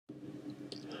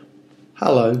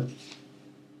Hello,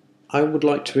 I would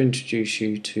like to introduce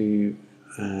you to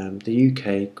the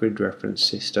UK grid reference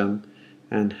system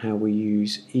and how we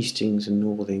use Eastings and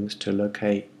Northings to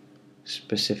locate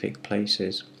specific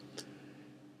places.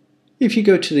 If you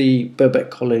go to the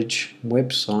Birkbeck College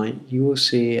website, you will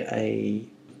see a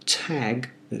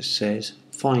tag that says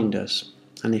Find Us,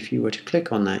 and if you were to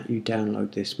click on that, you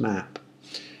download this map.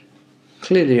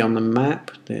 Clearly on the map,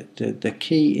 the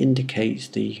key indicates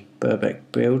the Birkbeck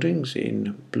buildings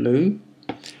in blue,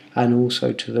 and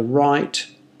also to the right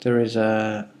there is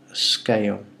a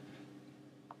scale.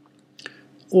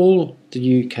 All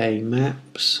the UK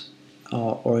maps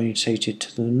are orientated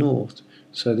to the north,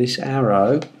 so this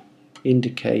arrow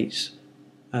indicates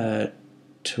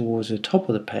towards the top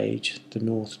of the page the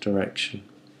north direction.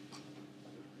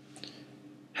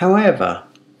 However,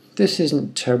 this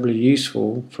isn't terribly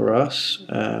useful for us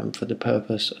for the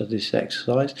purpose of this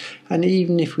exercise, and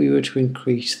even if we were to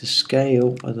increase the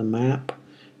scale of the map,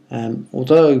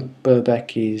 although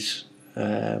Birkbeck is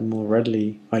more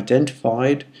readily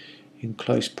identified in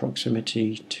close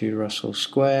proximity to Russell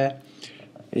Square,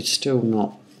 it's still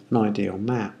not an ideal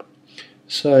map.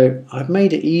 So I've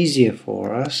made it easier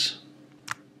for us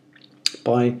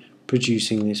by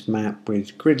producing this map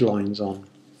with grid lines on.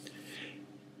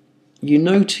 You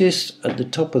notice at the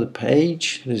top of the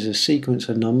page there's a sequence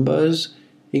of numbers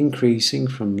increasing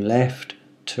from left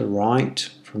to right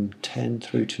from 10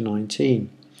 through to 19,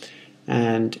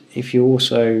 and if you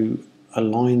also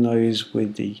align those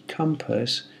with the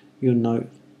compass, you'll note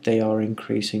they are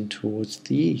increasing towards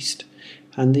the east,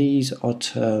 and these are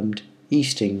termed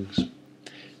Eastings.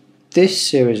 This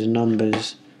series of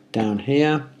numbers down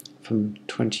here from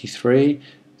 23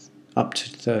 up to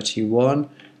 31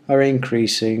 are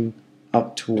increasing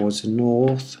up towards the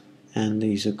north, and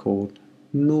these are called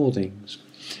Northings.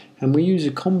 And we use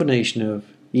a combination of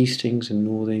Eastings and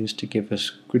Northings to give us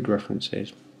grid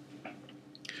references.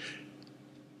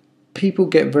 People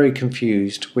get very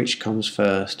confused which comes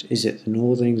first. Is it the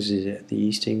Northings? Is it the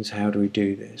Eastings? How do we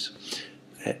do this?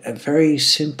 A very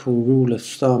simple rule of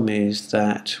thumb is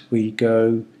that we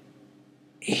go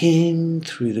in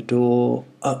through the door,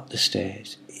 up the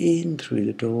stairs, in through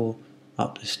the door,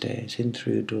 up the stairs, in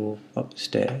through the door, up the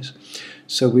stairs.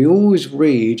 So we always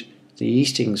read the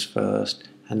Eastings first,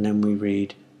 and then we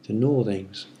read the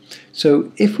Northings.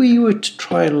 So if we were to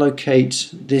try and locate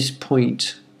this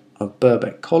point of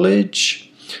Birkbeck College,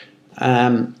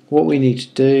 what we need to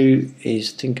do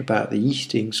is think about the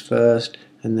Eastings first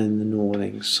and then the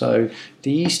Northings. So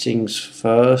the Eastings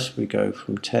first, we go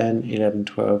from 10, 11,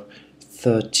 12,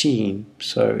 13,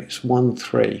 so it's 1,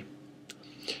 3.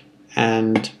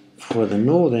 And for the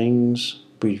Northings,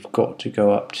 we've got to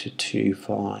go up to 2,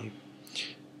 5.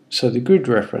 So the grid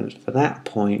reference for that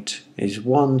point is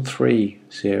 1, 3,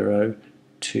 0,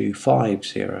 2, 5,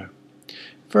 0.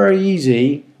 Very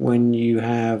easy when you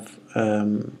have a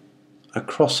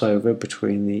crossover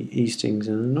between the Eastings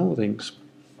and the Northings.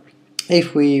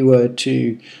 If we were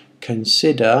to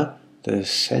consider the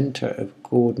centre of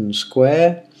Gordon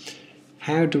Square,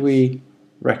 how do we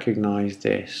recognise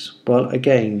this? Well,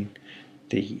 again,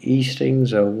 the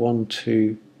Eastings are 1,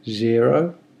 2,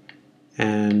 0,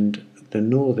 and the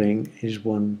Northing is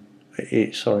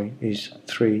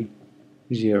 3,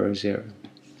 0, 0.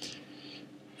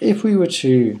 If we were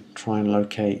to try and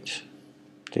locate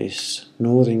this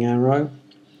Northing arrow,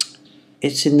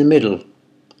 it's in the middle,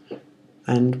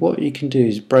 and what you can do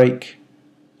is break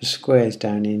the squares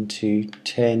down into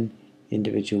 10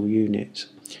 individual units.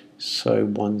 So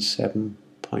 17.1,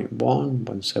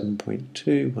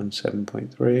 17.2,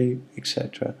 17.3,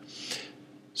 etc.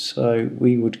 So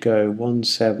we would go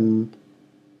 17,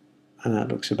 and that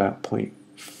looks about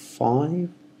 0.5,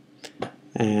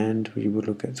 and we would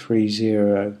look at 30,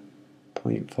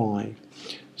 0.5.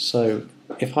 So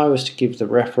if I was to give the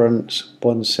reference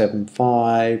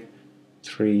 175,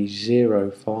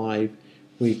 305,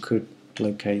 we could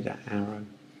locate that arrow.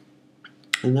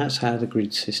 And that's how the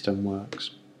grid system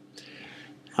works.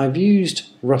 I've used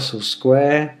Russell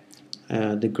Square,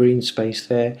 the green space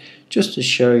there, just to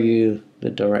show you the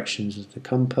directions of the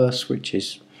compass, which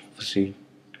is obviously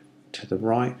to the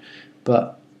right,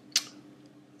 but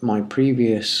my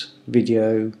previous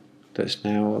video that's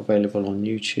now available on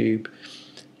YouTube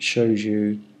shows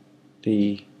you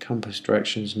the compass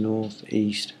directions north,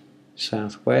 east,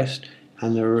 south, west,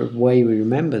 and the way we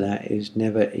remember that is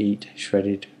never eat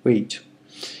shredded wheat.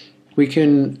 We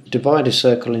can divide a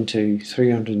circle into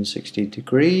 360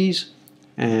 degrees,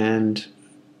 and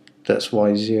that's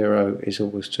why 0 is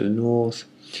always to the north,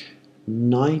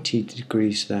 90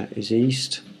 degrees to that is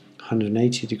east,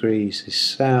 180 degrees is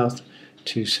south,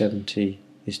 270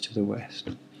 is to the west.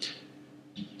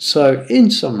 So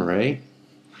in summary,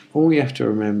 all you have to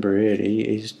remember really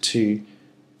is to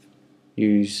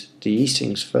use the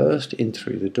Eastings first in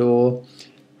through the door,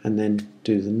 and then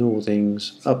do the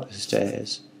Northings up the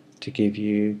stairs to give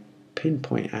you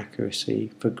pinpoint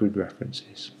accuracy for grid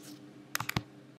references.